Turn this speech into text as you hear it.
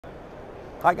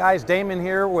Hi guys, Damon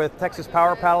here with Texas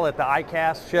Power Paddle at the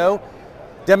ICAST show,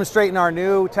 demonstrating our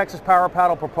new Texas Power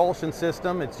Paddle propulsion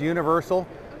system. It's universal,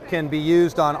 can be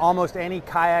used on almost any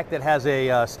kayak that has a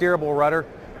steerable rudder,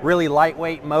 really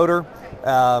lightweight motor.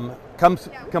 Comes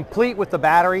complete with the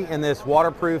battery in this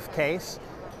waterproof case.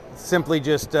 Simply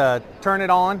just turn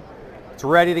it on, it's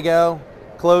ready to go,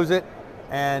 close it,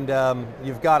 and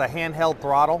you've got a handheld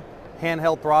throttle.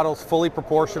 Handheld throttle is fully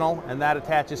proportional, and that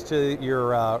attaches to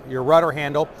your rudder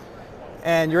handle.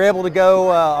 And you're able to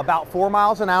go about 4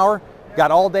 miles an hour,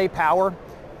 got all day power.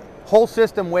 Whole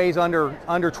system weighs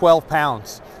under 12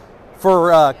 pounds.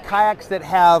 For kayaks that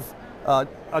have a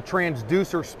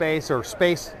transducer space or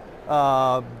space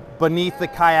beneath the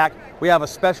kayak, we have a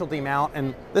specialty mount,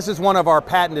 and this is one of our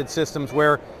patented systems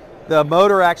where the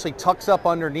motor actually tucks up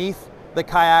underneath the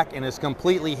kayak and is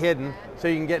completely hidden, so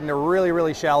you can get into really,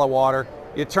 really shallow water.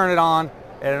 You turn it on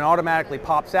and it automatically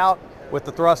pops out with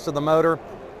the thrust of the motor.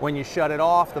 When you shut it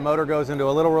off, the motor goes into a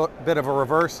little bit of a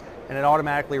reverse and it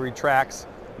automatically retracts,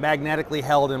 magnetically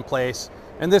held in place.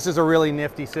 And this is a really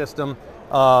nifty system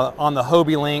on the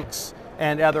Hobie Lynx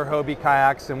and other Hobie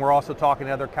kayaks, and we're also talking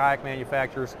to other kayak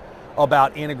manufacturers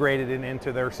about integrating it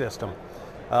into their system.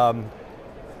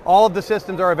 All of the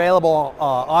systems are available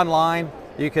online.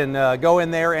 You can go in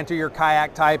there, enter your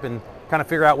kayak type, and kind of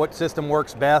figure out what system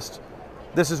works best.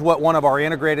 This is what one of our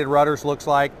integrated rudders looks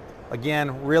like.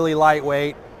 Again, really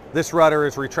lightweight. This rudder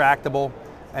is retractable,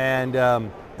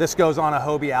 and this goes on a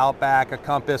Hobie Outback, a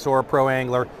Compass, or a Pro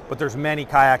Angler, but there's many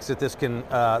kayaks that this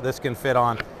can fit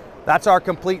on. That's our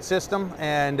complete system,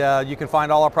 and you can find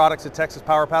all our products at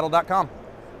texaspowerpaddle.com.